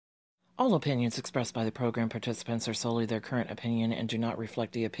All opinions expressed by the program participants are solely their current opinion and do not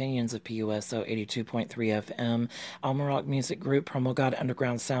reflect the opinions of PUSO 82.3 FM, Amore Music Group, PROMOGOD,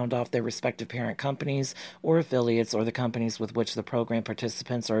 Underground Sound Off, their respective parent companies or affiliates, or the companies with which the program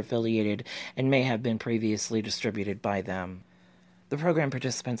participants are affiliated and may have been previously distributed by them. The program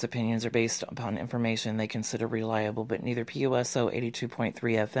participants' opinions are based upon information they consider reliable, but neither PUSO 82.3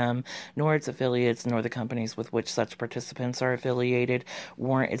 FM, nor its affiliates, nor the companies with which such participants are affiliated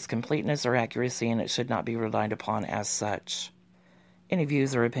warrant its completeness or accuracy, and it should not be relied upon as such. Any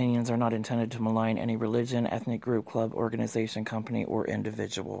views or opinions are not intended to malign any religion, ethnic group, club, organization, company, or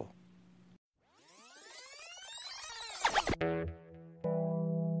individual.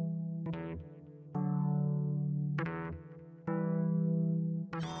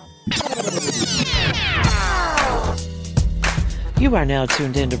 You are now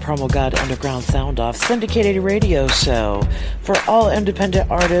tuned in to PROMOGOD Underground Sound Off, syndicated radio show for all independent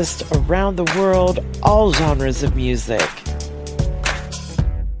artists around the world, all genres of music.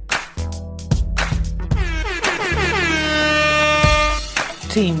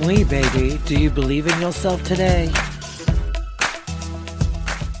 Team We, baby, do you believe in yourself today?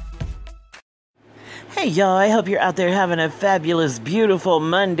 Hey y'all, I hope you're out there having a fabulous, beautiful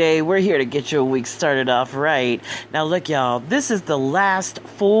Monday. We're here to get your week started off right. Now look y'all, this is the last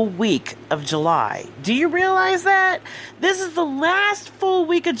full week of July. Do you realize that? This is the last full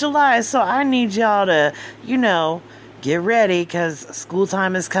week of July, so I need y'all to, get ready, because school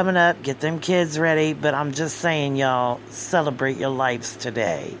time is coming up. Get them kids ready, but I'm just saying y'all, celebrate your lives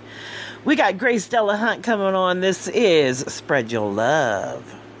today. We got Grace Della Hunt coming on. This is Spread Your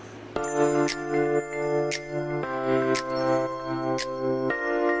Love.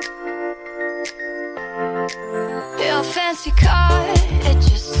 Your fancy car, it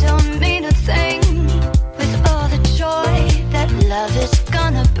just don't mean a thing. With all the joy that love is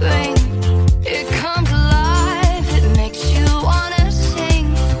gonna bring, it comes alive, it makes you wanna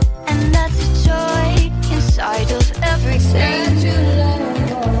sing, and that's the joy inside of everything. Spread your love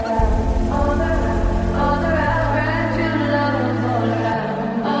all around, all around. Spread your love all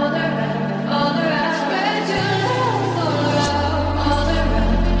around, all around, all around. Spread your love all around, all around,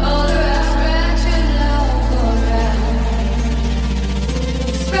 all around. Spread your love all around.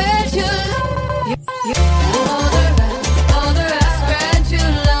 Spread your love all around, all around. Spread your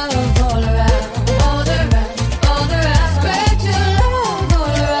love all around, all around, all around. Spread your love all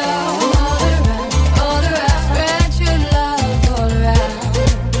around, all around, all around. Spread your love all around.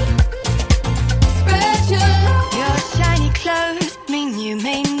 Spread your love. Your shiny clothes mean you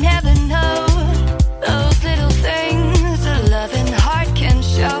may never know those little things a loving heart can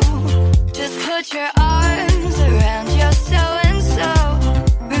show. Just put your arms around your so-and-so.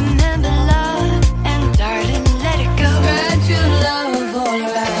 Remember love, and darling, let it go. Spread your love all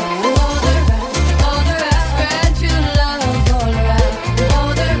around, all around, all around. Spread your love all around,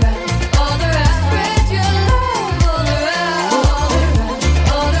 all around, all around. Spread your love all around, all around,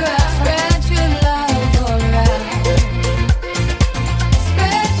 all around. Spread your love all around.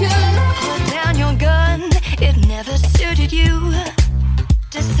 Spread your love. Put down your gun, it never suited you.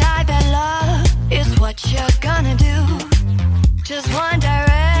 Decide that love is what you're gonna do. Just one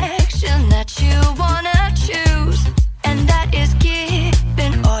direction that you wanna choose, and that is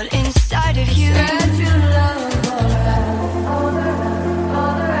giving all inside of you. Spread your love all around, all around,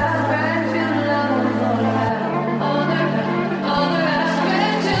 all around. Spread your love all around, all around, all around.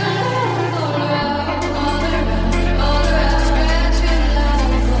 Spread your love all around, all around, all around. Spread your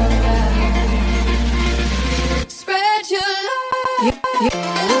love all around. Spread your love.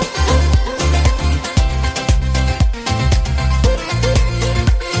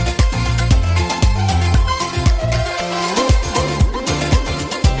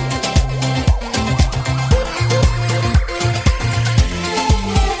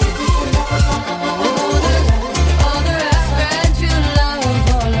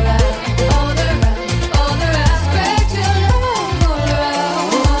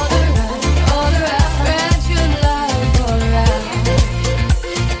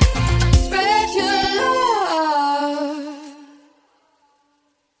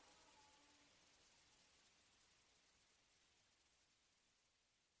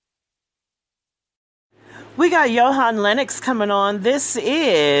 We got Johan Lenox coming on. This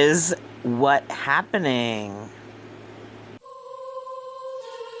is What Happening.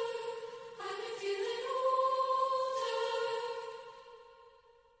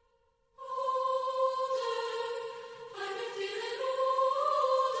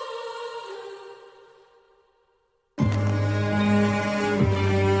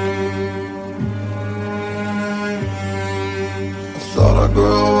 Thought I'd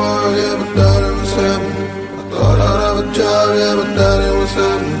grow out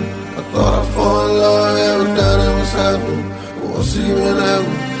see it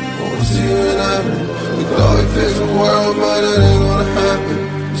happen. Wanna see it happen. We thought we fixed the world, but it ain't gonna happen.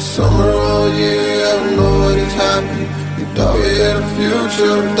 The summer all year, yeah, nobody's happy. We thought we had a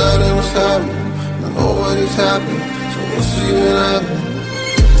future, but that ain't what's happening. Nobody's happy, so we'll see it happen.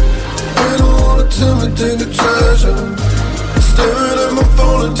 I don't wanna tell me take the trash out. I'm staring at my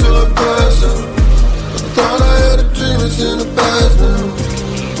phone until I pass out. I thought I had a dream, it's in the past now.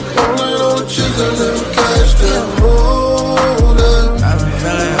 Holding all the chicks I never cashed out. Oh, damn. I've been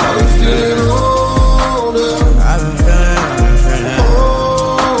feeling old. I've been feeling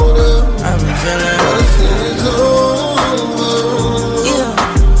old. I've been feeling all the things over. Yeah.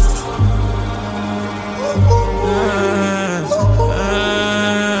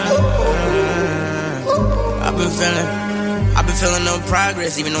 I've been feeling no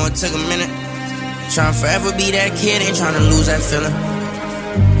progress, even though it took a minute. Trying forever be that kid, ain't trying to lose that feeling.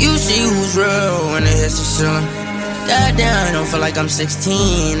 You see who's real when it hits the ceiling. Goddamn, I don't feel like I'm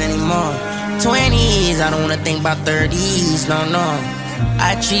 16 anymore. 20s, I don't wanna think about 30s, no.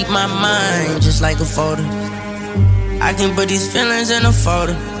 I treat my mind just like a photo. I can put these feelings in a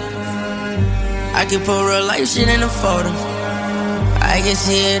photo. I can put real life shit in a photo. I can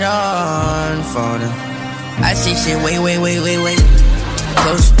see it all unfolding. I see shit way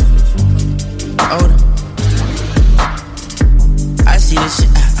closer, older. I see this shit.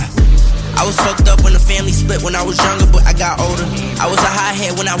 I was fucked up when the family split when I was younger, but I got older. I was a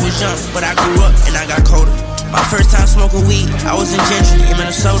hothead when I was young, but I grew up and I got colder. My first time smoking weed, I was in Gentry in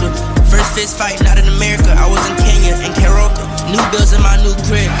Minnesota. First fist fight, not in America, I was in Kenya and Karoka. New bills in my new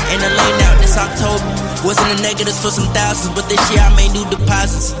crib, in the lane out this October. Wasn't the negatives for some thousands, but this year I made new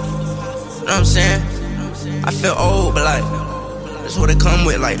deposits. You know what I'm saying? I feel old, but like, that's what it come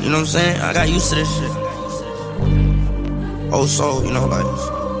with, like, you know what I'm saying? I got used to this shit. Old soul, you know, like,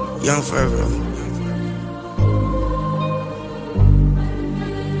 young forever, though.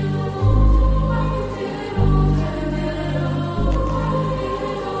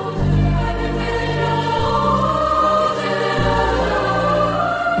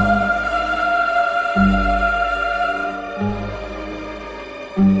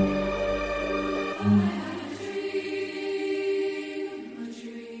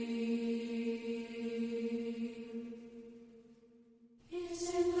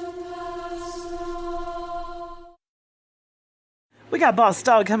 We got Boss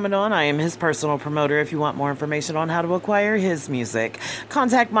Dog coming on. I am his personal promoter. If you want more information on how to acquire his music,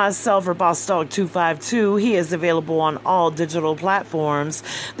 contact myself or Boss Dog 252. He is available on all digital platforms.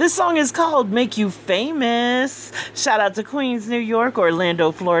 This song is called Make You Famous. Shout out to Queens, New York,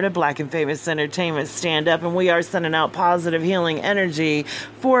 Orlando, Florida, Black and Famous Entertainment Stand Up. And we are sending out positive healing energy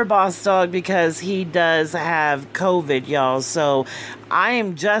for Boss Dog because he does have COVID, y'all. So I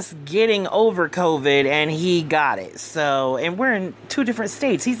am just getting over COVID and he got it. So, and we're in two different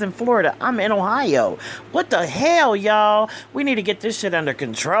states. He's in Florida. I'm in Ohio. What the hell, y'all? We need to get this shit under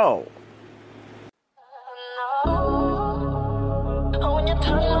control.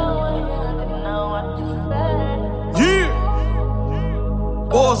 Yeah.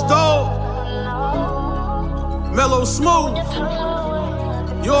 Boss Dog. Mellow Smooth.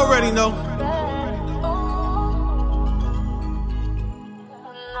 You already know.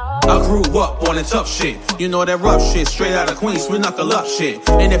 I grew up on the tough shit. You know that rough shit, straight out of Queens, we knuckle up shit.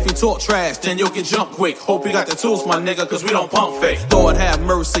 And if you talk trash, then you'll get jumped quick. Hope you got the tools, my nigga, cause we don't pump fake. Lord have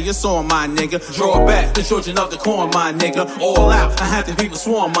mercy, it's on my nigga. Draw back, the children of the corn, my nigga. All out, I had the people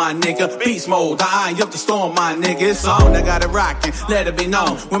swarm, my nigga. Beast mode, I ain't up the storm, my nigga. It's on, I got it rockin', let it be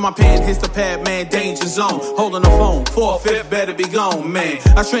known. When my pen hits the pad, man, danger zone. Holding the phone, 4/5, better be gone, man.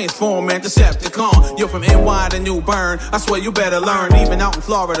 I transform, man, Decepticon. You're from NY to New Bern, I swear you better learn. Even out in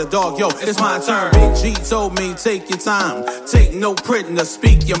Florida, dog, yo, it's my turn. Big G told me, take your time. Take no prisoner,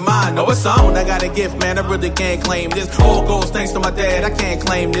 speak your mind. No, it's on, I got a gift, man, I really can't claim this. All goes thanks to my dad, I can't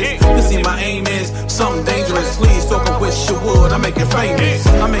claim this. You see, my aim is something dangerous. Please don't wish you would, I make it famous.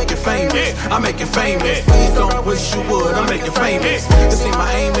 I make it famous, I make it famous. Please don't wish you would, I make it famous. You see,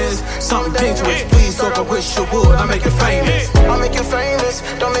 my aim is something dangerous. Please don't wish you would, I make it famous. I make you famous,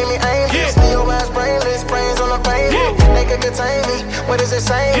 don't make me aimless. Your ass brainless, brains on the pavement. They can contain me, what is it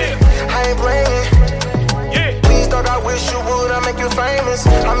saying? I ain't playing. Please, dog, I wish you would. I make you famous.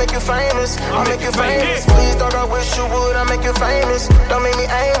 I make you famous. I make you famous. Please, dog, I wish you would. I make you famous. Don't make me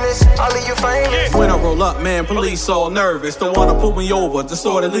aimless. I'll leave you famous. When I roll up, man, police all nervous. Don't wanna pull me over,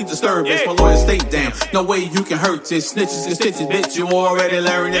 disorderly disturbance. My lawyer state down, no way you can hurt this. Snitches and stitches, bitch, you already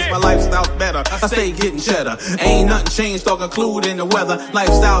learned this. My lifestyle's better, I stay getting cheddar. Ain't nothing changed, dog, including the weather.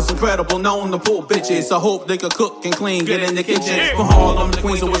 Lifestyle's incredible, known to pull bitches. I hope they could cook and clean, get in the kitchen. From Harlem to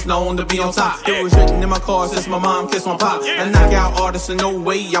Queens, it was known to be on top. It was written in my car since my mom kissed my pop. A knockout artist, and no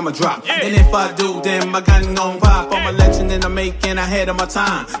way I'ma drop. And if I do, then my gun gon' pop. I'm a legend in the making, ahead of my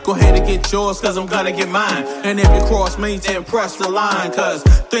time. Go ahead and get yours, cause I'm gonna get mine. And if you cross me, then press the line. Cause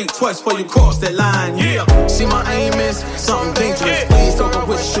think twice before you cross that line, yeah. See, my aim is something dangerous. Please don't go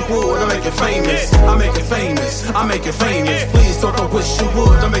wish you would, I make it famous. I make it famous, I make it famous. Please don't go wish you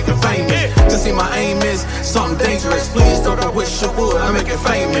would, I make it famous. To see, my aim is something dangerous. Please don't go wish you would, I make it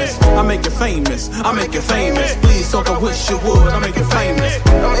famous. I make it famous, I make it famous. Please don't go wish you would, I make it famous.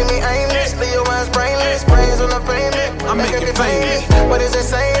 Don't make me aimless, leave your ass brainless. Brains on the pavement, I make it famous. What is it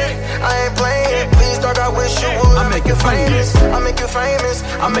saying? I ain't playing. Please dog, I wish you would. I make it famous. I make you famous.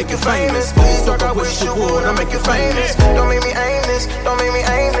 I make it famous. Please dog, I wish you would. I make it famous. Don't make me aimless. Don't make me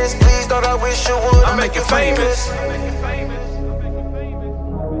aimless. Please dog, I wish you would. I make it famous.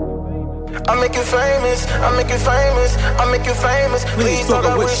 I make you famous, I make you famous, I make you famous. Please talk,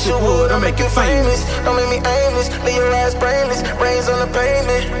 I wish you would. I make you famous. Don't make me aimless, leave your ass brainless. Brains on the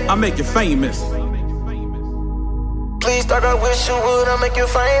pavement. I make you famous. Please talk, I wish you would. I make you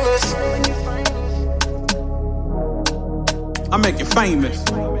famous. I make you famous.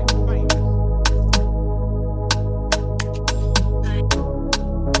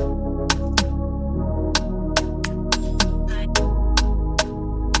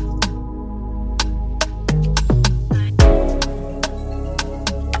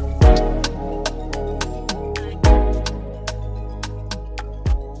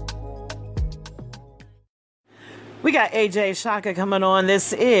 We got AJ Chaka coming on.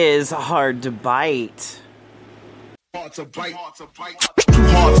 This is Hard to Bite. Hard to bite, hard to bite, too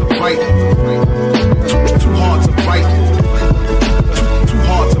hard to bite, too hard to bite, too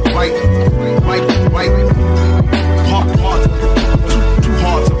hard to bite, bite, hard, too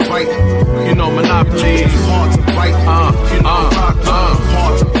hard to bite. You know Monopoly, too hard to bite, you know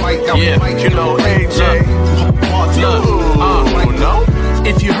hard to bite, yeah, you know AJ, hard to no.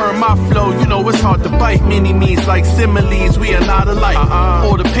 If you heard my flow, you know it's hard to bite. Many means like similes, we are not alike.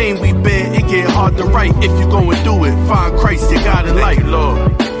 All the pain we bear, it get hard to write. If you go and do it, find Christ, you got it light,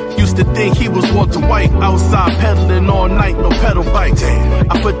 Lord. Used to think he was Walter White, outside pedaling all night, no pedal bikes.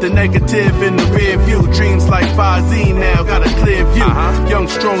 I put the negative in the rear view. Dreams like 5Z now, got a clear view. Young,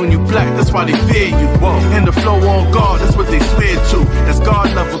 strong, and you black, that's why they fear you. And the flow on guard, that's what they swear to. That's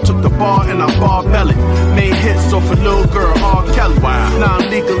God level, took the bar and I barbell it. Made hits off a little girl, R. Kelly. Now I'm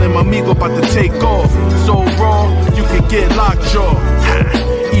legal and my amigo about to take off. So raw, you could get lockjaw.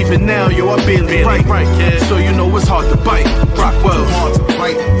 Even now, yo, I barely write. Right, so you know it's hard to bite. Rockwell. hard to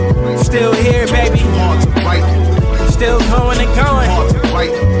bite, Still here, baby. hard to bite, Still going and going. hard to bite,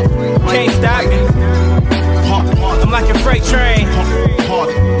 Can't stop me. hard, I'm like a freight train. hard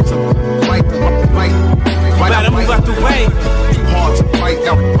to bite, Better move out the way. hard to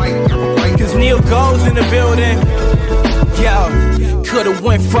bite, Cause Neil goes in the building. Yo, could've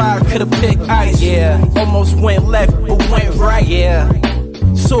went fire, could've picked ice. Yeah, almost went left, but went right. Yeah,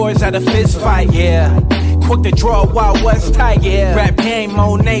 swords at a fist fight. Yeah, quick to draw while West tight. Yeah, rap game,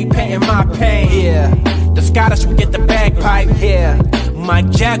 Monet painting my pain. Yeah, the Scottish will get the bagpipe. Yeah, Mike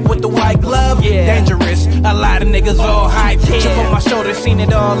Jack with the white glove. Yeah, dangerous. A lot of niggas all hype. Yeah. Chip on my shoulder, seen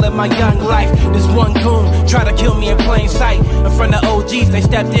it all in my young life. This one goon tried to kill me in plain sight. In front of OGs, they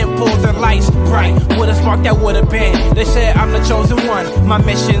stepped in, pulled their lights bright. With a spark that would've been. They said I'm the chosen one. My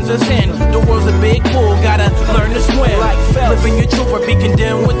mission's a sin. The world's a big pool, gotta learn to swim. Like living your truth or be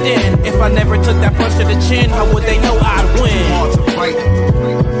condemned within. If I never took that punch to the chin, how would they know I'd win? hard to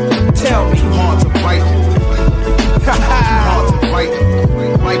bite, Tell me. hard to bite, hard to bite,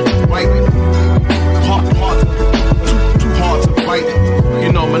 hard, too hard to bite,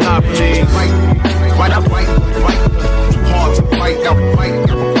 You know Monopoly. bite, too hard to bite, hard to bite,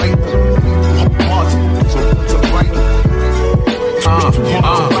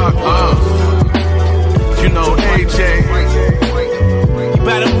 You know AJ. You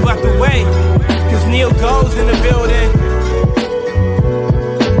better move out the way, cause Neil goes in the building.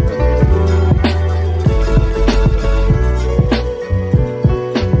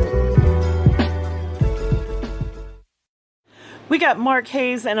 We got Mark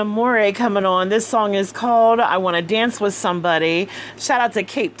Hayes and Amore coming on. This song is called I Want to Dance with Somebody. Shout out to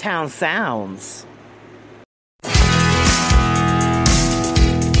Cape Town Sounds.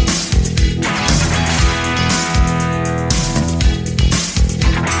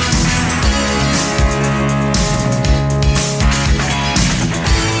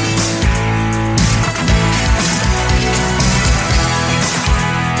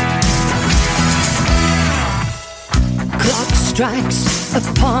 strikes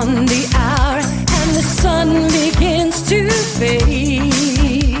upon the hour and the sun begins to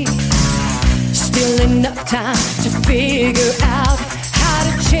fade. Still enough time to figure out how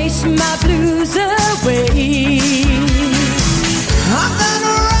to chase my blues away. I'm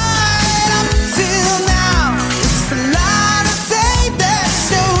gonna ride up till now. It's the light of day that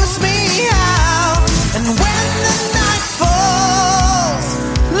shows me how. And when the night falls,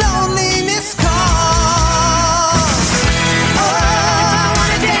 loneliness calls. Oh, I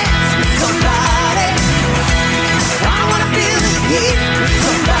wanna dance with somebody. I wanna feel the heat with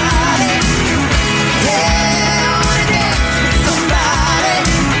somebody. Yeah, I wanna dance with somebody.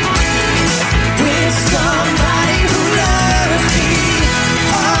 With somebody who loves me.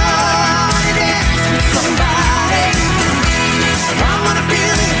 Oh, I wanna dance with somebody. I wanna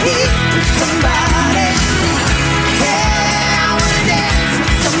feel the heat with somebody. Yeah, I wanna dance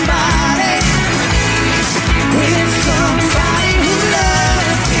with somebody. With somebody who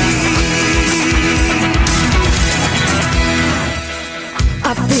loves me.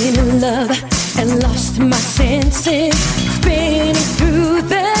 I've been in love and lost my senses, spinning through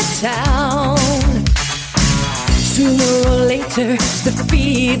the town. Sooner or later, the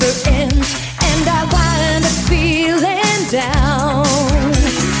fever ends, and I wind up feeling down.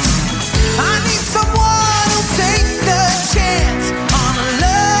 I need someone who'll take the chance on a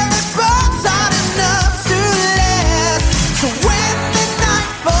love that burns out enough to last. So when the night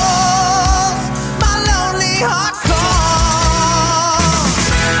falls, my lonely heart calls.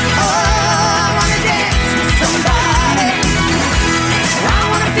 Oh, I wanna dance with somebody. I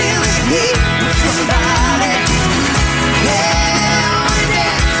wanna feel the heat with somebody. Yeah, I wanna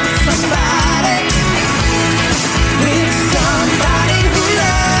dance with somebody. With somebody who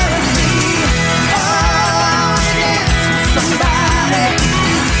loves me. Oh, I wanna dance with somebody.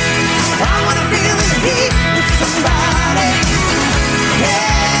 I wanna feel the heat with somebody. Yeah,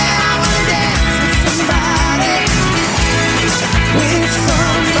 I wanna dance with somebody. With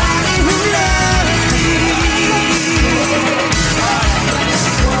somebody who loves me.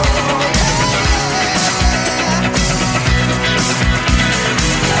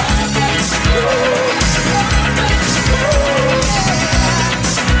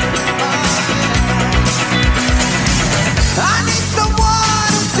 I need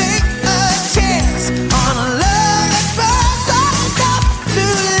someone to take a chance on a love that burns out enough to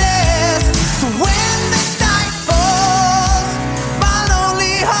last. So when the night falls, my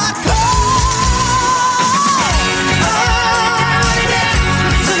lonely heart calls. Oh, I wanna dance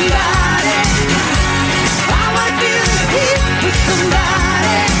with somebody. I wanna feel the heat with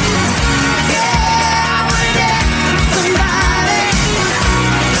somebody. Yeah, I wanna dance with somebody.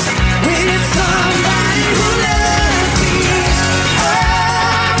 With somebody who loves me. Oh,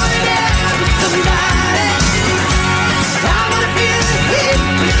 I wanna dance with somebody. I wanna feel the heat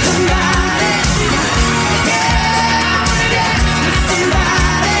with somebody. Yeah, I wanna dance with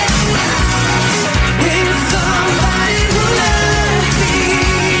somebody. With somebody who loves me.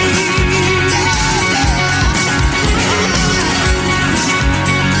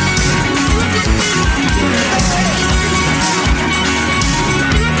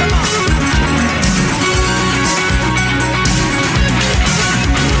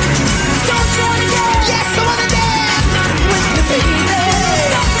 Don't you wanna dance? Yes, I wanna dance with you, baby.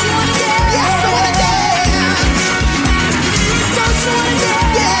 Don't you wanna dance? Yes, I wanna dance. Don't you wanna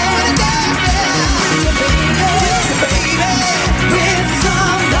dance? Yeah, I wanna dance with you, baby. With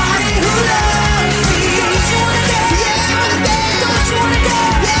somebody who loves me. Don't you wanna dance? Yes, I wanna dance. Don't you wanna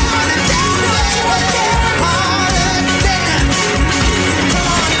dance? Yeah, I wanna dance. Don't you wanna dance? Oh, let's dance. Come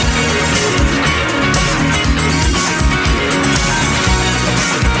on.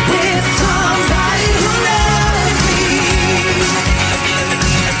 With somebody who loves me.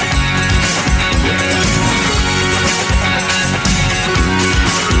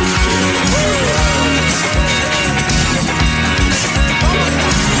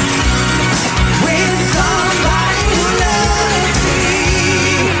 With somebody who loves me.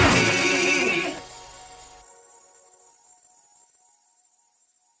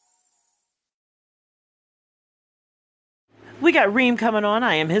 We got Reem coming on.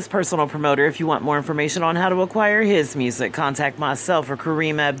 I am his personal promoter. If you want more information on how to acquire his music, contact myself or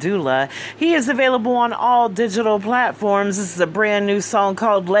Kareem Abdullah. He is available on all digital platforms. This is a brand new song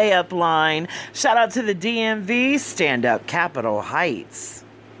called Layup Line. Shout out to the DMV. Stand up Capitol Heights.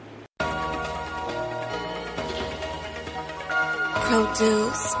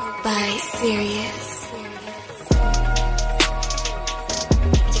 Produced by Sirius.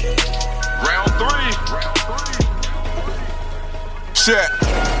 Round three. Shit.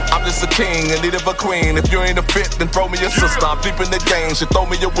 I'm I'm just a king in need of a queen. If you ain't a fit, then throw me your sister. I'm deep in the game, she throw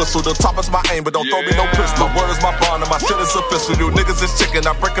me your whistle. The top is my aim, but don't throw me no pistol. My word is my bond and my shit is official. You niggas is chicken,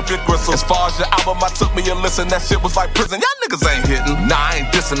 I break up your gristle. As far as your album, I took me a listen. That shit was like prison. Y'all niggas ain't hitting. Nah, I ain't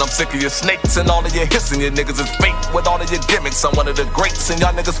dissing. I'm sick of your snakes and all of your hissing. Your niggas is fake with all of your gimmicks. I'm one of the greats and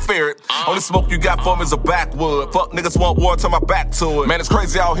y'all niggas fear it. Only smoke you got for me is a backwood. Fuck niggas want war, turn my back to it. Man, it's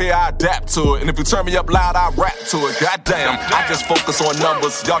crazy out here, I adapt to it. And if you turn me up loud, I rap to it. Goddamn, I just focus on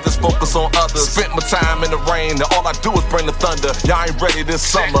numbers. Y'all just focus on others. Spent my time in the rain, and all I do is bring the thunder. Y'all ain't ready this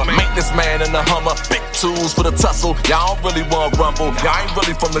summer. Maintenance man in the Hummer. Big tools for the tussle. Y'all don't really want rumble. Y'all ain't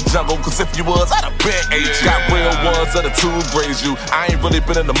really from the jungle. Cause if you was, I'd have been H. Got real ones that'll two-graze you. I ain't really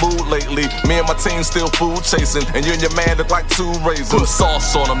been in the mood lately. Me and my team still food chasing. And you and your man look like two raisins. Put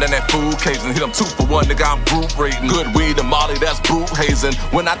sauce on them, then that food Cajun. Hit them 2 for 1, nigga, I'm group rating. Good weed and Molly, that's boot hazing.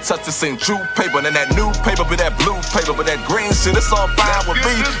 When I touch this ain't true paper. Then that new paper be that blue paper. But that green shit, it's all fine with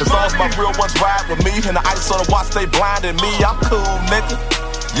me. As long as my real ones ride with me. And the ice on the watch, they blinding me. I'm cool, nigga.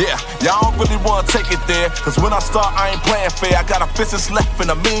 Yeah, y'all don't really wanna take it there. Cause when I start, I ain't playing fair. I got a fist's left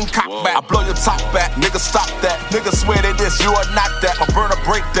and a mean cock back. I blow your top back, nigga, stop that. Niggas swear they this, you are not that. My burner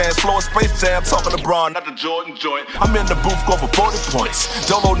breakdance, flow of Space Jam, talking to Braun, not the Jordan joint. I'm in the booth going for 40 points.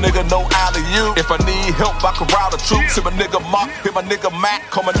 Dolo nigga, no alley-oop. If I need help, I can route the troops. Hit my nigga Mark, hit my nigga Mac,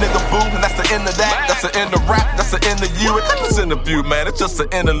 call my nigga Boo, and that's the end of that. That's the end of rap, that's the end of you. And that's this interview, man, it's just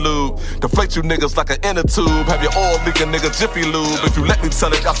an interlude. Deflate you niggas like an inner tube. Have your oil leaking, nigga, Jiffy Lube. If you let me tell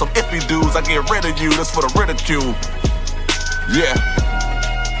it, got some iffy dudes, I get rid of you, that's for the ridicule. Yeah.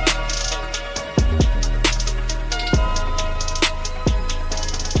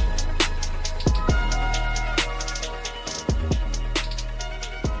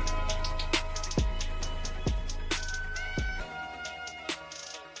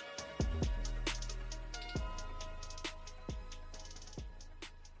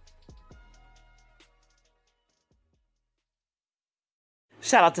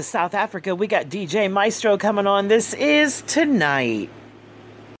 Shout out to South Africa. We got DeeJay Maestro coming on. This is Tonight.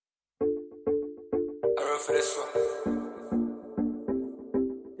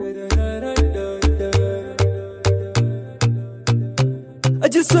 I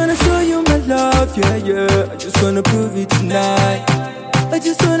just wanna show you my love, yeah, yeah. I just wanna prove it tonight. I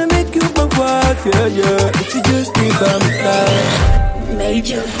just wanna make you my wife, yeah, yeah. If you just be by my side.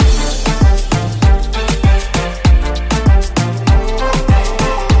 Major.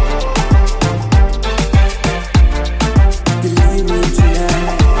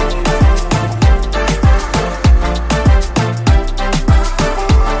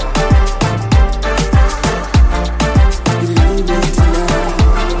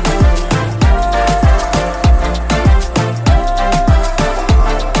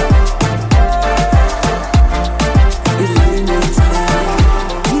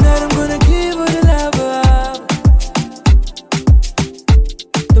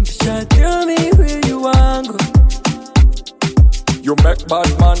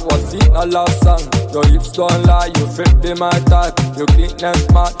 Love song, your hips don't lie, you fit be my type. You clean and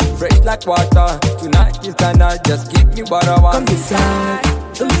smart, fresh like water. Tonight is the night, just give me what I want. Come beside,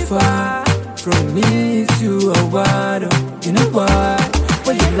 don't be far from me, it's you I want. You know why,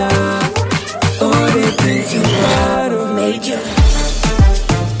 when you love all the things you want. Major.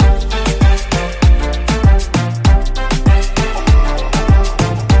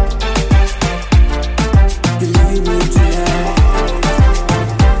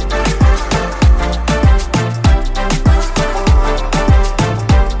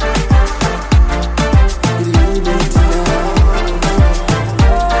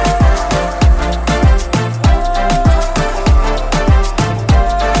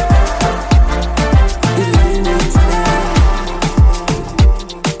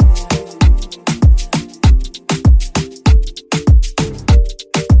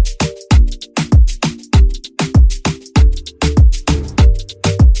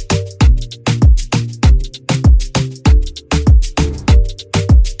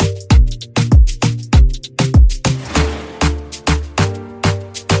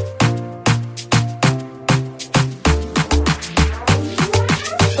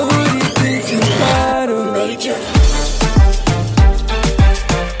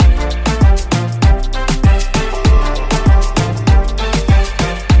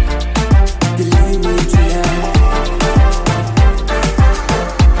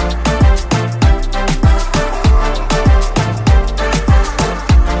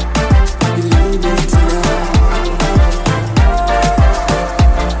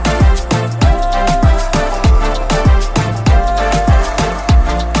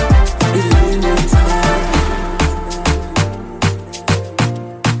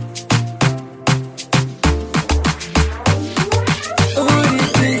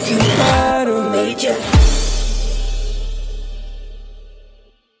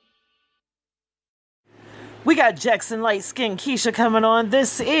 got Jex and Light Skin Keisha coming on.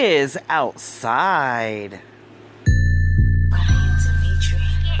 This is Outside.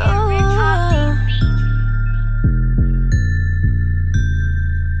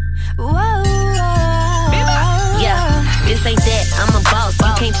 This ain't that, I'm a boss.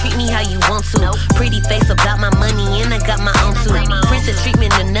 You can't treat me how you want to. Pretty face about my money and I got my own too. Princess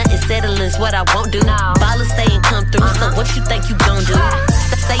treatment or nothing, settling's what I won't do. Ballers say and come through, so what you think you gon' do?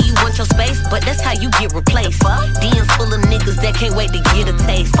 Say you want your space, but that's how you get replaced. DMs full of niggas that can't wait to get a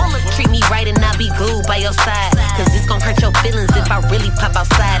taste. Treat me right and I'll be good by your side, cause it's gon' hurt your feelings if I really pop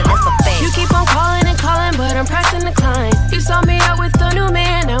outside, and that's a fact. You keep on calling and calling, but I'm pressing decline. You saw me out with a new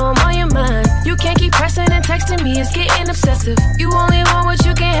man, now I'm on your mind. You can't keep pressing and texting me, it's getting obsessive. You only want what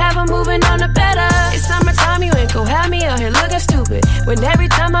you can have, I'm moving on to better. It's summertime, you ain't gon' have me out here looking stupid. When every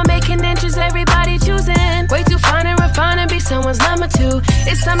time I'm making entries, everybody choosing. Way too fine and refined and be someone's number two.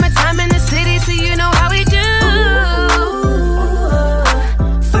 It's summertime in the city, so you know how we do.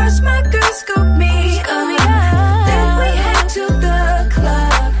 First my girl scooped me up, then we head to the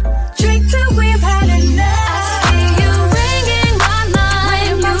club. Drink till we've had enough.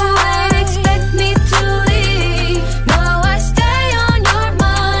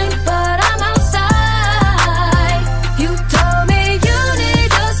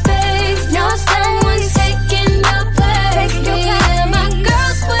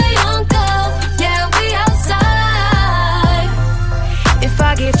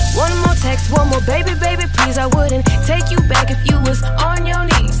 One more baby, baby, please. I wouldn't take you back if you was on your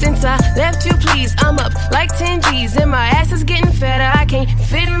knees. Since I left you, please, I'm up like 10 G's. And my ass is getting fatter, I can't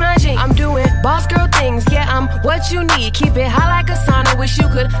fit in my jeans. I'm doing boss girl things, yeah, I'm what you need. Keep it high like a sauna, wish you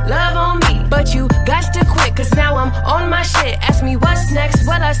could love on me. But you got to quit, cause now I'm on my shit. Ask me what's next,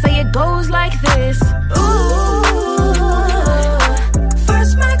 well I say it goes like this. Ooh,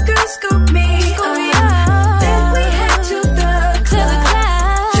 first my girl scooped me up, then we head to the club.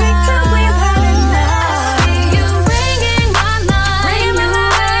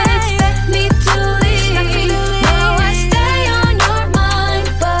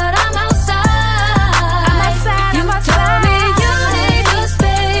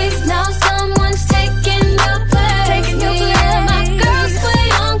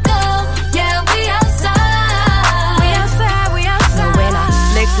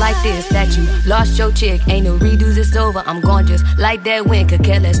 That you lost your chick, ain't no redos, it's over. I'm gone just like that wind, could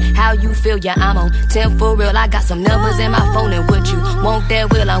care less how you feel. Yeah, I'm on 10 for real. I got some numbers in my phone, and what you want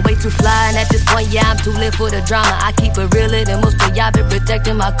that will. I'm way too fly, and at this point, yeah, I'm too lit for the drama. I keep it realer than most of y'all, been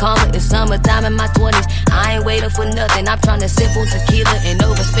protecting my karma. It's summertime in my 20s, I ain't waiting for nothing. I'm trying to sip on tequila and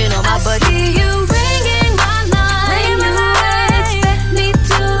overspend on my budget. I see you ringing my line, you expect me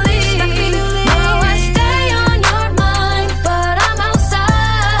to leave. No, I stay on your mind, but I'm outside.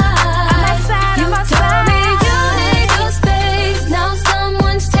 You told me you need your space, now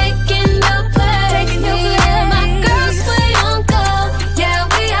someone's taking your place. Yeah, my girls, we on go, yeah,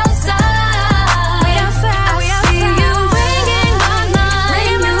 we outside. I see you ringing my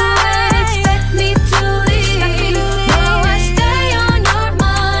line, you expect me to leave. No, I stay on your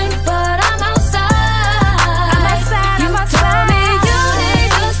mind, but I'm outside. You told me you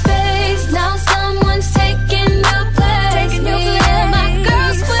need your space, now someone's taking your place. Yeah, my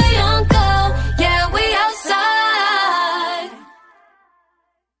girls, we on go, yeah, we outside.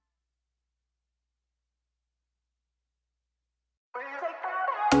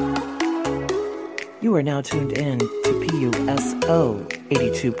 You are now tuned in to PUSO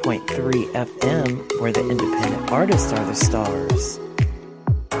 82.3 FM, where the independent artists are the stars.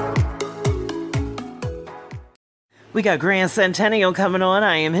 We got Gran Centennial coming on.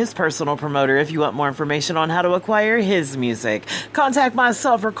 I am his personal promoter. If you want more information on how to acquire his music, contact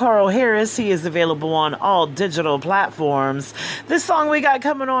myself or Carl Harris. He is available on all digital platforms. This song we got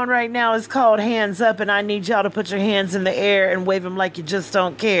coming on right now is called Hands Up, and I need y'all to put your hands in the air and wave them like you just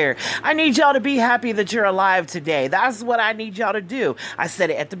don't care. I need y'all to be happy that you're alive today. That's what I need y'all to do. I said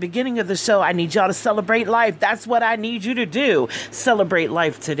it at the beginning of the show. I need y'all to celebrate life. That's what I need you to do. Celebrate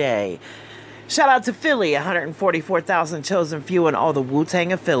life today. Shout out to Philly, 144,000 chosen few, and all the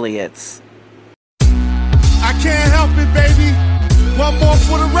Wu-Tang affiliates. I can't help it, baby. One more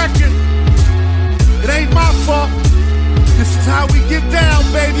for the record. It ain't my fault. This is how we get down,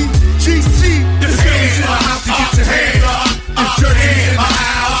 baby. GC. This is in the house to get your hands up. If your hands in the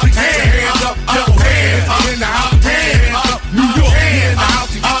house, get your hands up. Double hands up. In the house, hands up. New York, in the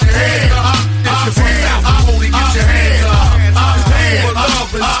house to get your hands up. If your hands up, holy, get your hands up. It's hands for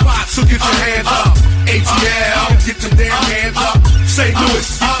love in the spot, so get your hands up. ATL, get your damn hands up. St. Louis,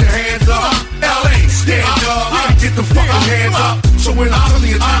 get your hands up. LA, stand up. Get the fucking hands up. So when I'm on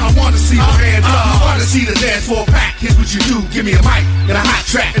the time, I wanna see my hands up. I wanna see the dance floor pack. Here's what you do, give me a mic and a hot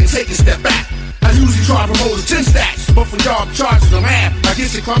track and take a step back. I usually try to promote 10 stacks, but for y'all I'm charging them half. I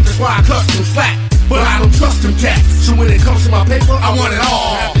guess it comes to why I custom flat, but I don't trust them cats. So when it comes to my paper, I want it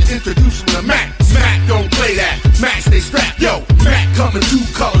all. I have to introduce them to Mac. Mac don't play that. Mac stay strapped. Yo, Mac come in 2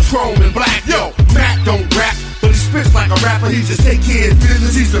 colors, chrome and black. Yo, Mac don't rap, but he spits like a rapper. He just take care of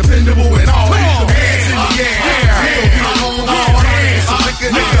business. He's dependable and all. Hands in the air. Hands in the air. So lick a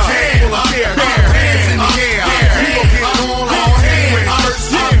nigga full of hair. Hands in the air. We gon' get on all hands.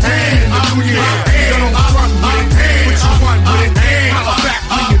 First hand in the new year. Don't run with it. What you want with it? Holla back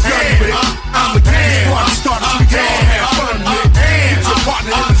when you're done with it. I'm the dance party starter, so we can all have fun with it. Get your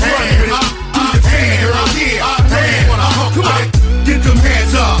partner in this run with it. Do your thing, girl, yeah. Wanna hunk with it. Get them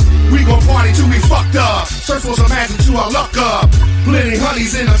hands up. We gon' party till we fucked up. Search for some magic to our luck up. Plenty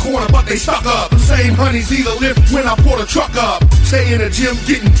honeys in the corner, but they stuck up. The same honeys either lift when I pull the truck up. Stay in the gym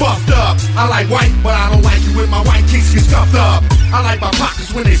getting buffed up. I like white, but I don't like it when my white kicks get scuffed up. I like my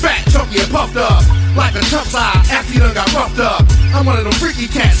pockets when they fat, chunky and puffed up. Like a chump side after you done got roughed up. I'm one of them freaky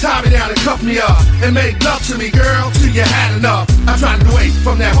cats, tie me down and cuff me up. And make love to me, girl, till you had enough. I tried to get away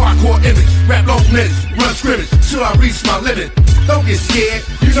from that hardcore image. Rap low minutes, run scrimmage, till I reach my limit. Don't get scared,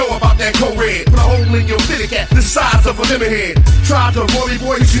 you know about that co-red. Put a hole in your fitted cat, the size of a lemon head. Try to avoid me,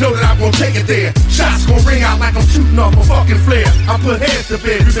 boy, you know that I'm gonna take it there. Shots gonna ring out like I'm shooting off a fucking flare. I put heads to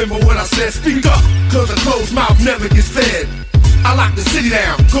bed, remember what I said, speak up, cause a closed mouth never gets fed. I lock the city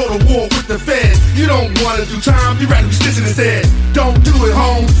down, go to war with the feds. You don't wanna do time, you rather be stitching instead. Don't do it,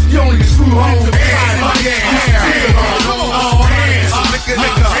 home, you only get screwed home. Hands in the air, all hands, lick a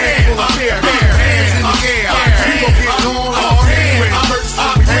nigga, full of hair. Hands in the air, we gon' get on all hands. First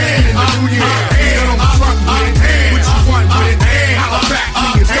hand in the new year, don't front with it. What you want with it? Holla back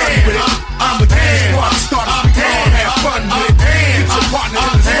when you're done with it. I'm the dance party starter, we can all have fun with it. Get your partner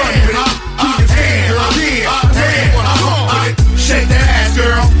in this run with it. Do your thing, girl, yeah. Wanna hump with it. Shake that ass,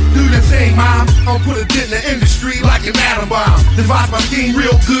 girl. Do the thing, mom. I'll put a dent in the industry like an atom bomb. Devise my scheme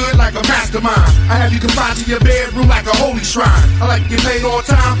real good like a mastermind. I have you confined to your bedroom like a holy shrine. I like to get paid all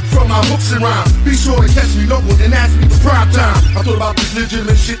time from my hooks and rhymes. Be sure to catch me local and ask me for prime time. I thought about this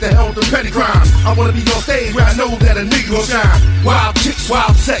legitimate shit that held the petty crimes. I wanna be on stage where I know that a nigga gon' shine. Wild chicks,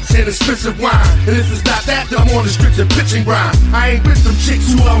 wild sex, and expensive wine. And if it's not that, then I'm on the strict and pitching grind. I ain't with them chicks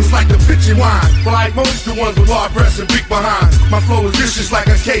who always like to bitch and whine. But like most the ones with large breasts and big behind. My flow is vicious like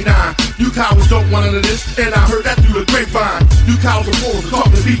a K9. You cowards don't want none of this, and I heard that through the grapevine. You cowards are fools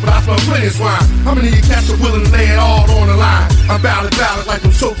talking to beef, but I smell plenty of swine. How many of you cats are willing to lay it all on the line? I'm ballad like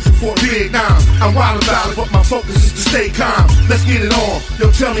them soldiers before Vietnam. I'm wild about it, but my focus is to stay calm. Let's get it on.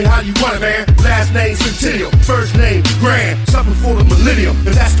 Yo, tell me how you want it, man. Last name Centennial, first name Grand. Something for the millennium,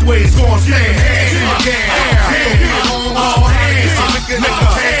 if that's the way it's gonna stand. Hands in the air, all hands. Lick a nigga,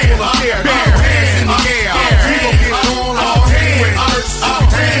 full of hair. Hands in the air, we gon' get on all hands. First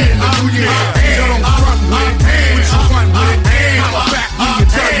hand in the new year, don't front with it. What you want with it? Holla back when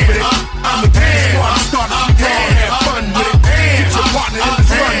you're done with it. I'm the dance party starter, we can all have fun with it. Get your partner in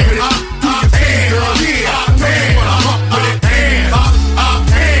this run with it. Do your thing, girl, yeah. Wanna hump with it? Hands up, up,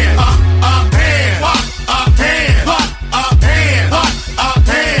 hands up, up, hands up, up, hands up, up,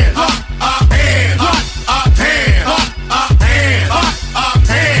 hands up, up, hands up, up, hands up, up, hands up, up, hands up, up,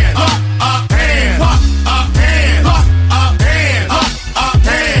 hands up, up, hands up, up, hands up, up, hands up, up,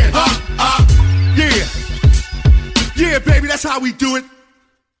 hands up, up. Yeah, yeah, baby, that's how we do it.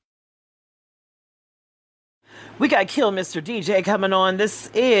 We got Kill Mr. DJ coming on. This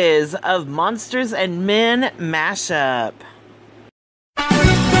is Of Monsters and Men mashup.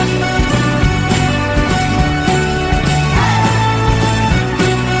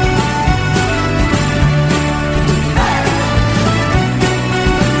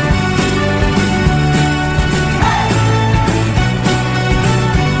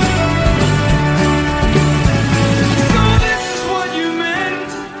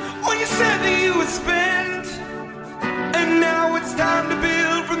 Time to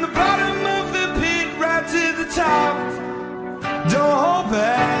build from the bottom of the pit right to the top.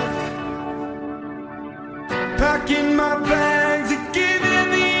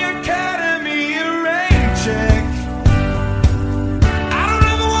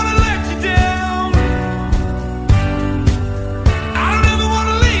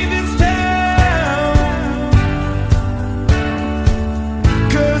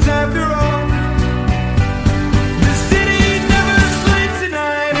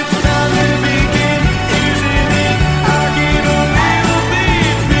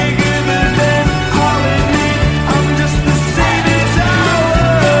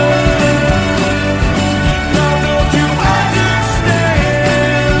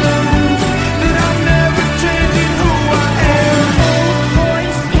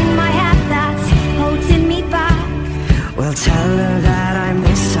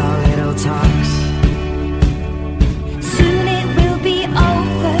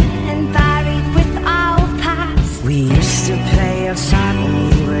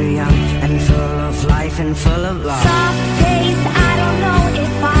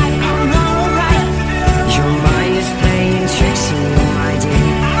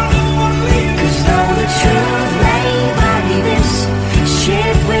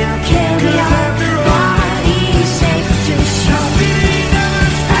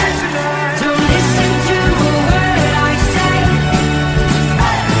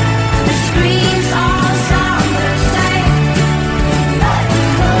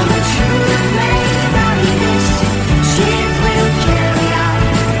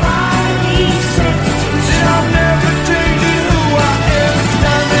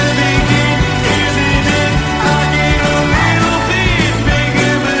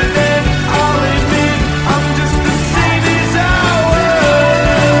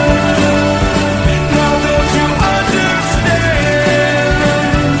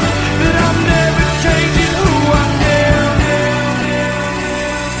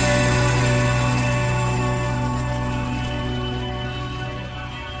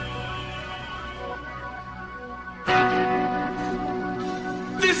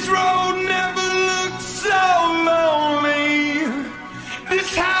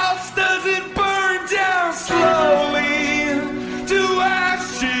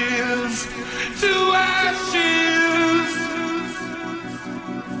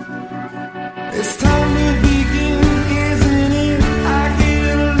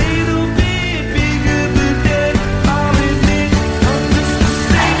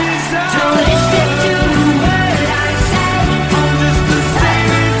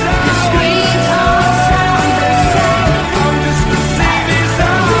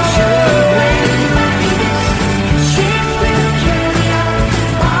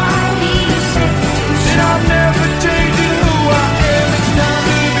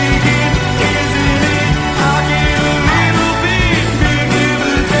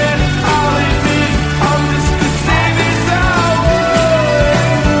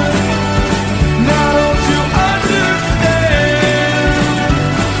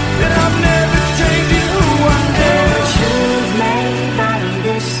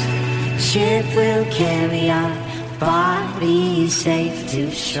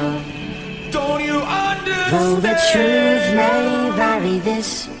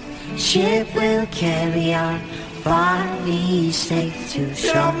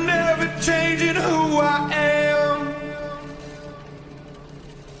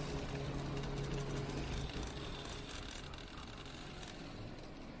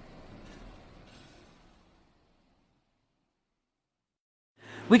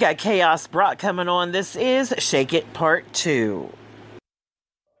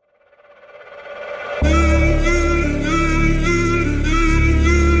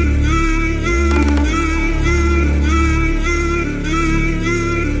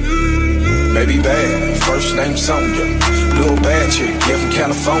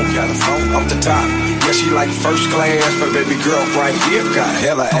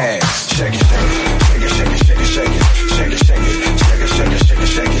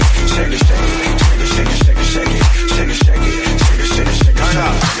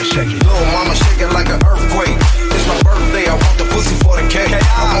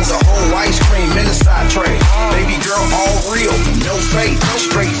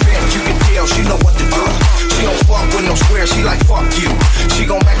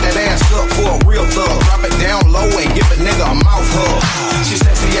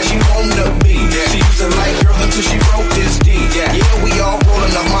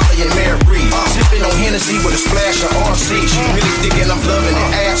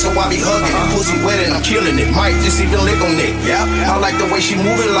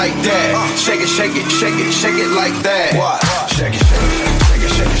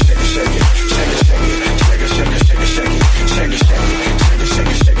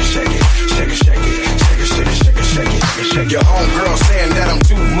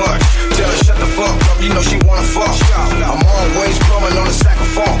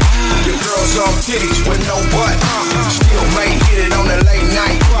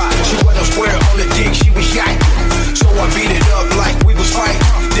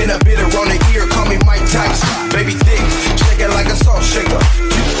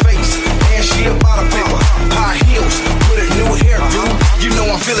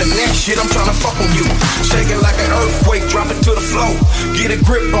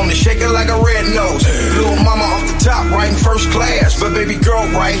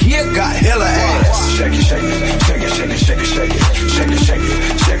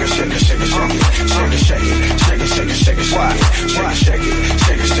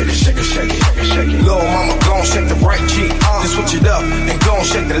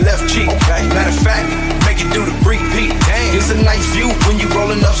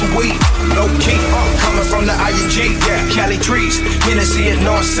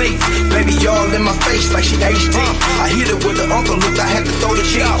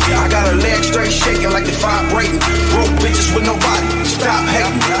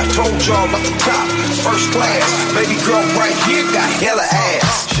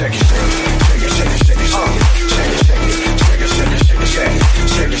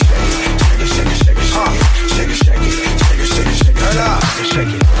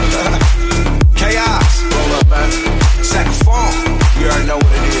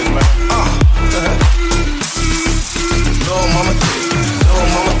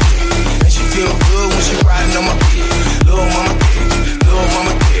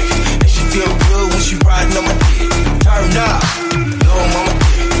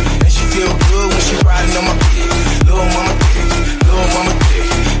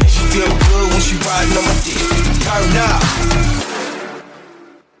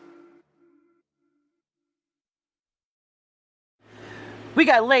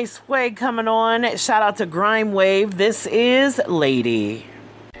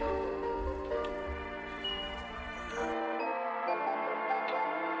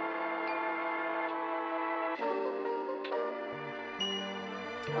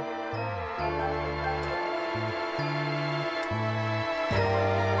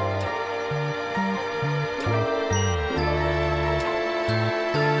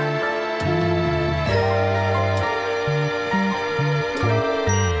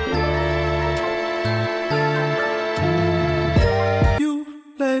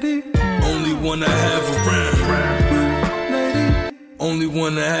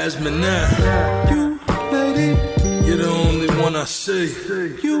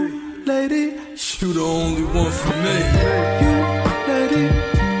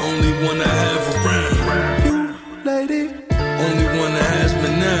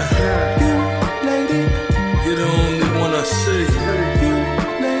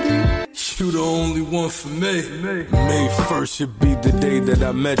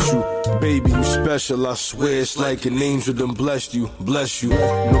 Baby, you special, I swear it's like an angel done blessed you, bless you.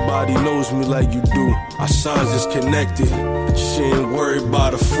 Nobody knows me like you do, our signs is connected. She ain't worried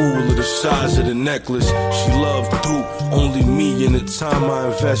about a fool or the size of the necklace. She loved Duke, only me and the time I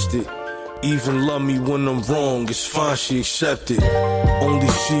invested. Even love me when I'm wrong, it's fine, she accepted. Only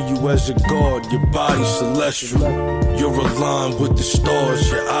see you as a god, your body celestial. You're aligned with the stars,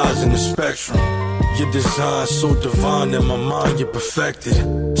 your eyes in the spectrum. Your design so divine in my mind, you're perfected.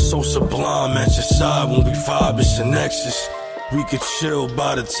 So sublime at your side when we vibe, it's a nexus. We could chill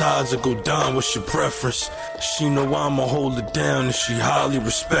by the tides or go down, what's your preference? She know I'ma hold it down and she highly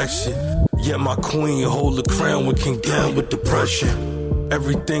respects it. Yet my queen hold the crown when came down with depression.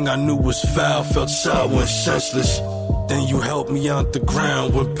 Everything I knew was foul, felt sour and senseless. Then you helped me out the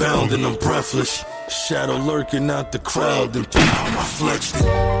ground, went bound and I'm breathless. Shadow lurking out the crowd, then pow, I flexed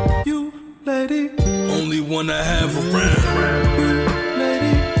it. You, lady, only one I have around. You,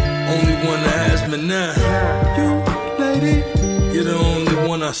 lady, only one that has me now. You, lady, you're the only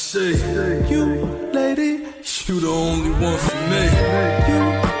one I see. You, lady, you the only one for me. You,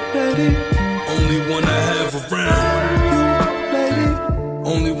 lady, only one I have around.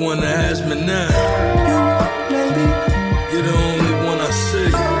 Only one that has me now. You, lady, you're the only one I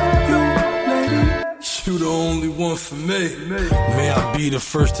see. You, lady, you the only one for me. May I be the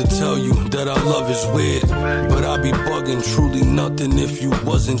first to tell you that our love is weird, but I'd be bugging truly nothing if you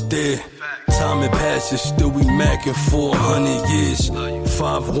wasn't there. Time it passes, still we macking for 100 years.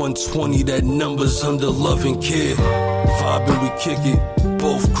 5-1-20, that number's under love and care. Vibing, we kick it.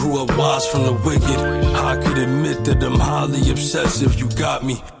 Both grew up wise from the wicked. I could admit that I'm highly obsessive. You got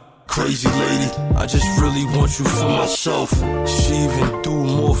me, crazy lady. I just really want you for myself. She even do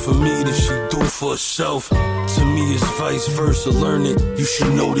more for me than she do for herself. To me it's vice versa. Learn it, you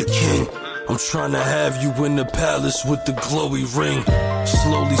should know the king. I'm trying to have you in the palace with the glowy ring.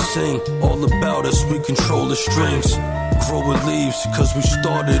 Slowly sing all about us, we control the strings. Grow with leaves, cause we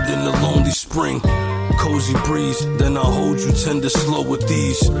started in the lonely spring. Cozy breeze, then I hold you tender slow with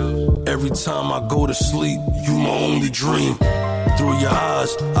these. Every time I go to sleep, you my only dream. Through your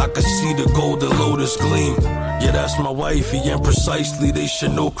eyes, I can see the golden lotus gleam. Yeah, that's my wifey, and precisely they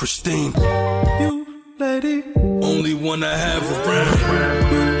should know Christine. You, lady, only one I have around.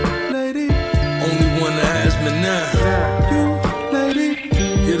 You, lady, only one that has me now. You, lady,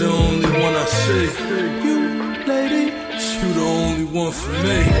 you're the only one I see. You, lady, you the only one for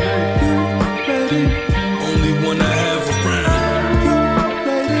me. You, lady, only one I have around. You,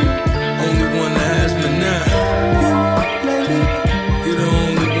 lady, only one that has me now. You, lady, you're the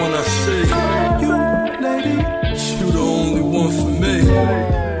only one I see. You, lady, you the only one for me.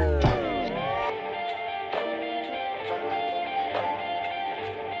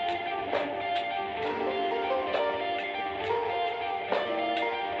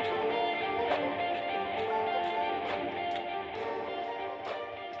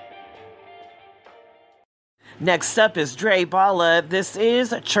 Next up is Drayballa. This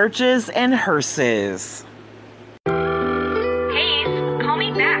is Churches and Hearses. HAZE, call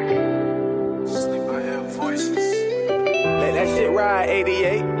me back. Sleep, I hear voices. Let that shit ride,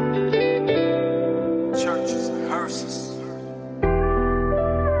 88. Churches and hearses.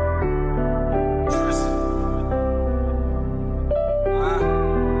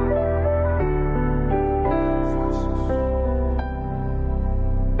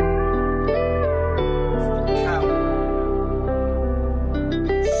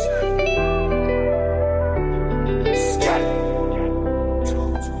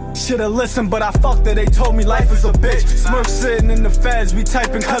 Should've listened, but I fucked her, they told me life is a bitch. Smirk sitting in the feds, we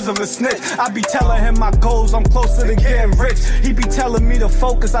typing cause of a snitch. I be telling him my goals, I'm closer to getting rich. He be telling me to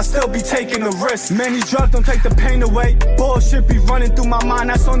focus, I still be taking the risk. Man, these drugs don't take the pain away. Bullshit be running through my mind,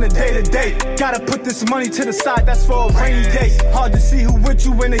 that's on the day-to-day. Gotta put this money to the side, that's for a rainy day. Hard to see who with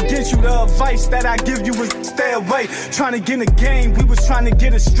you when against you. The advice that I give you is stay away. Trying to get in the game, we was trying to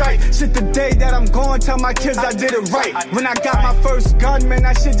get it straight. Shit, the day that I'm going, tell my kids I did it right. When I got my first gun, man,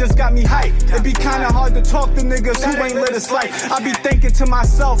 that shit just got me hyped. It be kinda hard to talk to niggas who ain't lit us life. I be thinking to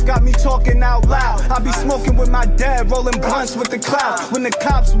myself, got me talking out loud. I be smoking with my dad, rolling blunts with the cloud. When the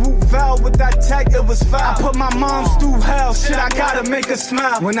cops whoop Val with that tech, it was foul. I put my moms through hell, shit, I gotta make her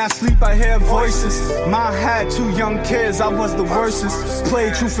smile. When I sleep, I hear voices. Mom had 2 young kids, I was the worstest.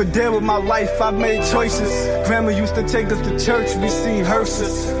 Played truth or dare with my life, I made choices. Grandma used to take us to church, we seen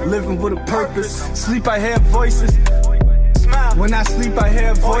hearses. Living with a purpose. Sleep, I hear voices. When I sleep, I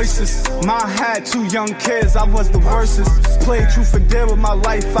hear voices. Mom had 2 young kids, I was the worstest. Played truth or dare with my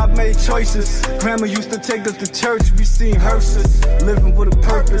life, I made choices. Grandma used to take us to church, we seen hearses. Living with a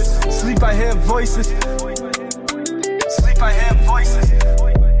purpose. Sleep, I hear voices. Sleep, I hear voices.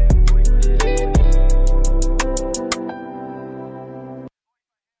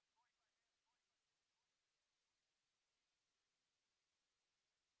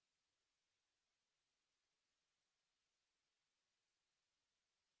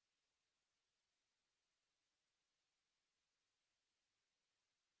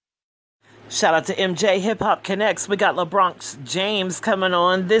 Shout out to MJ Hip Hop Connects. We got Labronx James coming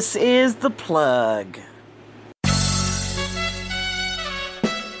on. This is The Plug.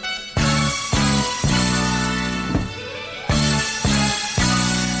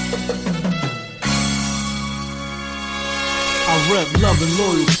 Rep love and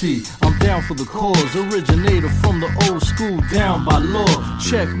loyalty, I'm down for the cause. Originator from the old school, down by law.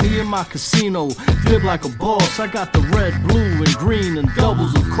 Check me in my casino, live like a boss. I got the red, blue, and green, and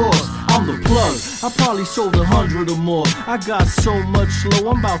doubles of course. I'm the plug, I probably sold 100 or more. I got so much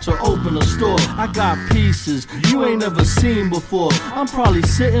slow, I'm about to open a store. I got pieces you ain't ever seen before. I'm probably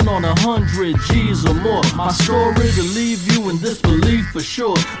sitting on 100 G's or more. My story to leave you in disbelief for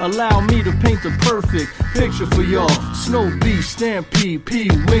sure. Allow me to paint the perfect picture for y'all. Snow Beach, Stampede, P,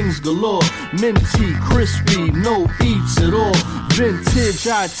 wings galore. Minty, crispy, no eats at all. Vintage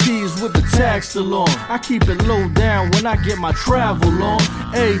ITs with the tag still on. I keep it low down when I get my travel on.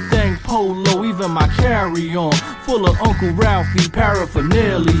 Everything polo, even my carry-on. Full of Uncle Ralphie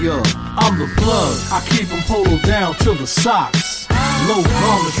paraphernalia. I'm the plug, I keep them polo down to the socks. Low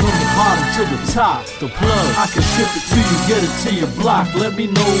garments from the bottom to the top. The plug, I can ship it to you, get it to your block. Let me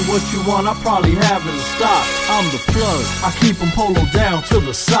know what you want, I probably have it in stock. I'm the plug, I keep them polo down to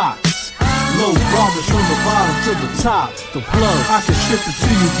the socks. Low garments from the bottom to the top. The plug, I can ship it to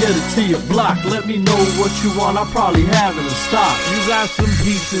you, get it to your block. Let me know what you want, I probably have it in stock. You got some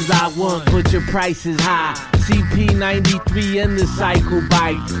pieces I want, but your price is high. CP93 and the cycle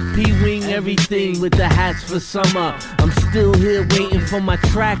bike. P-Wing everything with the hats for summer. I'm still here waiting for my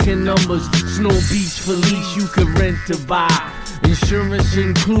tracking numbers. Snow Beach for lease you can rent to buy. Insurance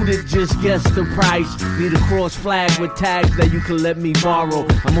included, just guess the price. Need a cross flag with tags that you can let me borrow.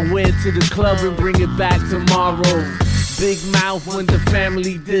 I'ma wear it to the club and bring it back tomorrow. Big mouth when the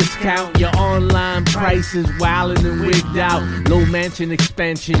family discount. Your online prices wildin' and wigged out. Low mansion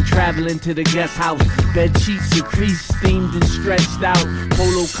expansion, traveling to the guest house. Bed sheets are creased, steamed and stretched out.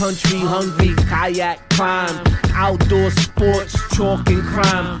 Polo country, hungry, kayak climb. Outdoor sports, chalk and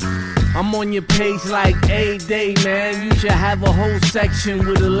crime. I'm on your page like a day, man. You should have a whole section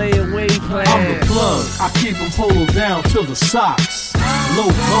with a layaway plan. I'm the plug, I keep them polo down to the socks.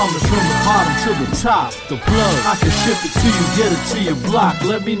 Low garments from the bottom to the top. The plug, I can ship it to you, get it to your block.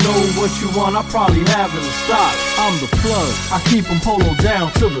 Let me know what you want, I probably have it in stock. I'm the plug, I keep them polo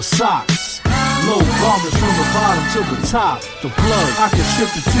down to the socks. Low garments from the bottom to the top. The plug, I can ship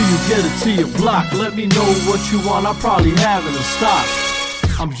it to you, get it to your block. Let me know what you want, I probably have it in stock.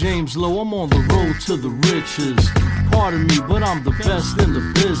 I'm James Lowe, I'm on the road to the riches. Pardon me, but I'm the best in the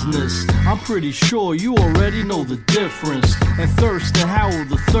business. I'm pretty sure you already know the difference. And Thurston Howell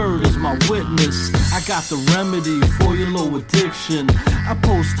III is my witness. I got the remedy for your low addiction. I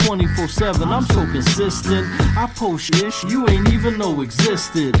post 24/7, I'm so consistent. I post ish you ain't even know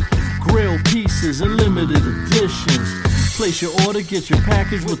existed. Grill pieces and limited editions. Place your order, get your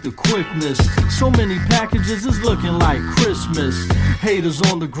package with the quickness. So many packages, it's looking like Christmas. Haters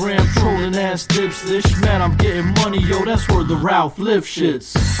on the gram, trolling ass dips. This man, I'm getting money, yo, that's where the Ralph lift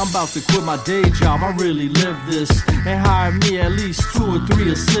shits. I'm about to quit my day job, I really live this. And hire me at least 2 or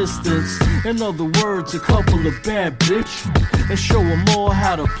 3 assistants. In other words, a couple of bad bitch. And show them all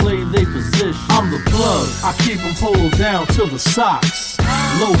how to play their position. I'm the plug, I keep them polo down to the socks.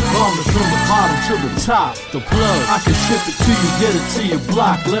 Low garments from the bottom to the top. The plug, I can ship it to you, get it to your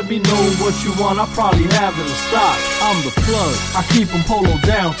block. Let me know what you want, I probably have it in stock. I'm the plug, I keep them polo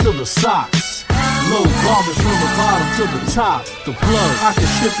down to the socks. Low garments from the bottom to the top. The plug, I can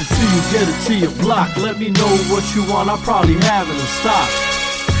ship it to you, get it to your block. Let me know what you want, I probably have it in stock.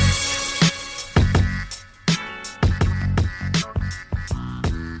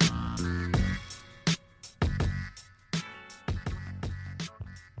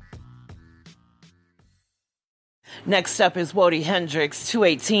 Next up is Whoadi Hendrix,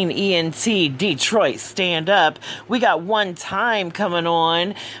 218 ENT, Detroit, stand up. We got One Time coming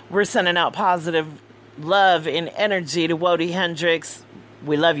on. We're sending out positive love and energy to Whoadi Hendrix.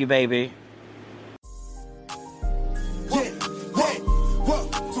 We love you, baby.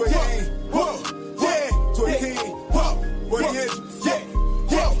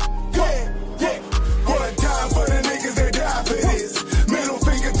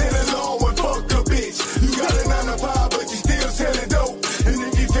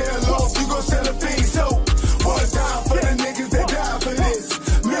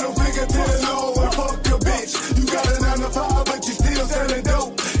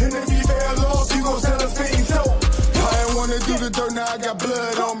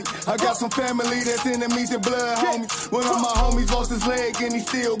 I got some family that's enemies and blood homies. One of my homies lost his leg and he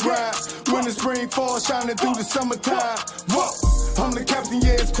still grinds. When the spring falls, shining through the summertime. Whoa, I'm the captain,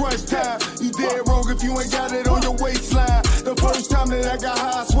 yeah, it's crunch time. You you dead wrong if you ain't got it on your waistline. The first time that I got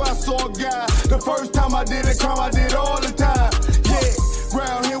high, I swear I saw a guy. The first time I did a crime, I did all the time. Yeah,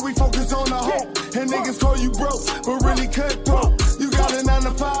 round here we focus on the hope. And niggas call you broke, but really cutthroat. You got a 9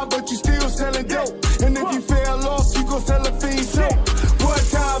 to 5, but you still selling dope. And if you fail off, you gon' sell a fiend soap. One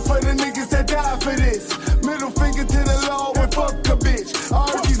time for the niggas that die for this. Middle finger to the law and fuck a bitch. All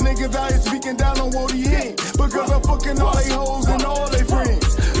these niggas out here speaking down on Whoadi Hendrix. Because I'm fucking all they hoes and all they friends.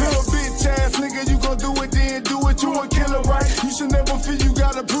 Little bitch ass nigga, you gon' do it, then do it. You a killer, right? You should never feel you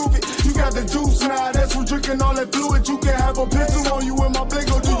gotta prove it. You got the juice now, that's from drinking all that fluid. You can have a pistol on you and my blade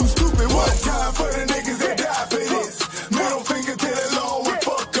gon' do you stupid. One time for the niggas that die for this. Middle finger to the law and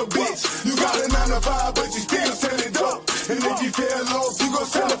fuck a bitch. You got a 9 to 5, but you still selling dope. And if you feel lost, you gon'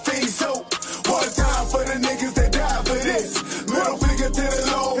 sell a fiend soap. One time for the niggas that die for this. Middle finger to the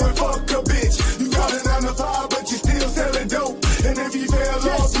law and fuck a bitch. You got a 9 to 5, but you still selling dope. And if you feel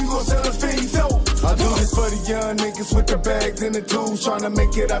lost, you gon' sell a fiend soap. I do this for the young niggas with the bags and the tools, trying to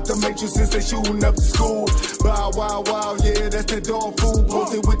make it out the matrix since they shooting up the school. Wow, wow, wow, yeah, that's the dog food.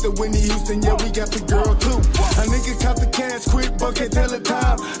 Posted with the Whitney Houston, yeah, we got the girl too. A nigga cop the cash quick, bucket, tell the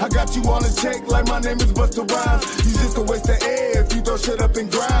time. I got you on a check like my name is Busta Rhymes. You just a waste of air if you throw shit up and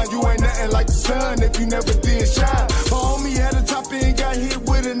grind. You ain't nothing like the sun if you never did shine. My homie had a top and got hit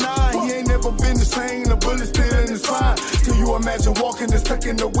with a 9. He ain't never been the same, the bullet still in his spine. Can you imagine walking and stuck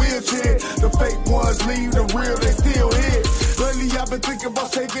in the wheelchair? The fake ones leave, the real they still here. Lately I've been thinking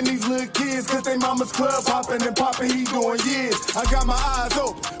about saving these little kids, cause they mama's club hopping and popping, he doing years. I got my eyes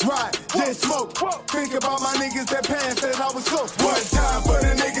open, right, just smoke. Think about my niggas that passed that I was close. One time for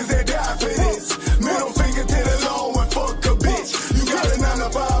the niggas that died for this. Middle finger to the law and fuck a bitch. You got a 9 to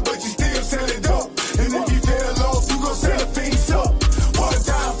 5, but you still selling dope. And if you feel lost, you gon' sell a fiend soap. One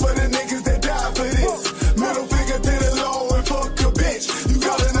time for the niggas that died for this. Middle finger to the law and fuck a bitch. You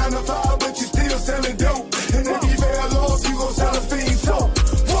got a 9 to 5, but you still selling dope. And if you feel lost, you gon' sell a fiend soap.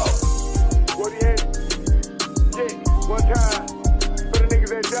 Whoadi Hendrix. Yeah, one time for the niggas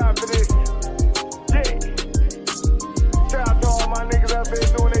that died for this. Yeah. Shout out to all my niggas out there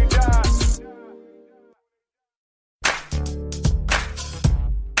doing they job.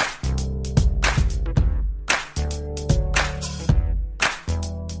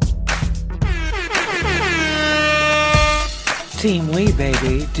 Team We,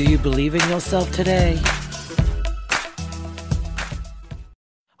 baby, do you believe in yourself today?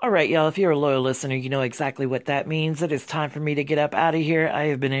 All right, y'all, if you're a loyal listener, you know exactly what that means. It is time for me to get up out of here. I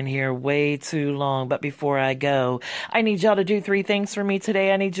have been in here way too long, but before I go, I need y'all to do 3 things for me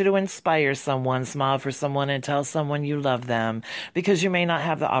today. I need you to inspire someone, smile for someone, and tell someone you love them, because you may not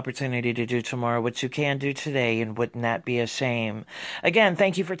have the opportunity to do tomorrow what you can do today, and wouldn't that be a shame? Again,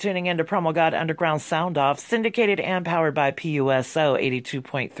 thank you for tuning in to PROMOGOD Underground Sound Off, syndicated and powered by PUSO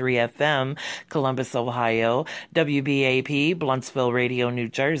 82.3 FM, Columbus, Ohio, WBAP, BluntzVille Radio, New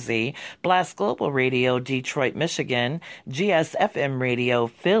Jersey, Blast Global Radio, Detroit, Michigan, GSFM Radio,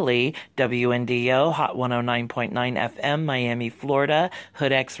 Philly, WNDO, Hot 109.9 FM, Miami, Florida,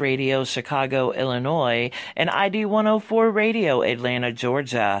 Hood X Radio, Chicago, Illinois, and ID104 Radio, Atlanta,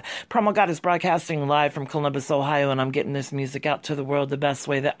 Georgia. PROMOGOD is broadcasting live from Columbus, Ohio, and I'm getting this music out to the world the best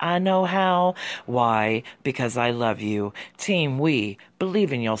way that I know how. Why? Because I love you. Team We,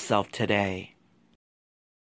 believe in yourself today.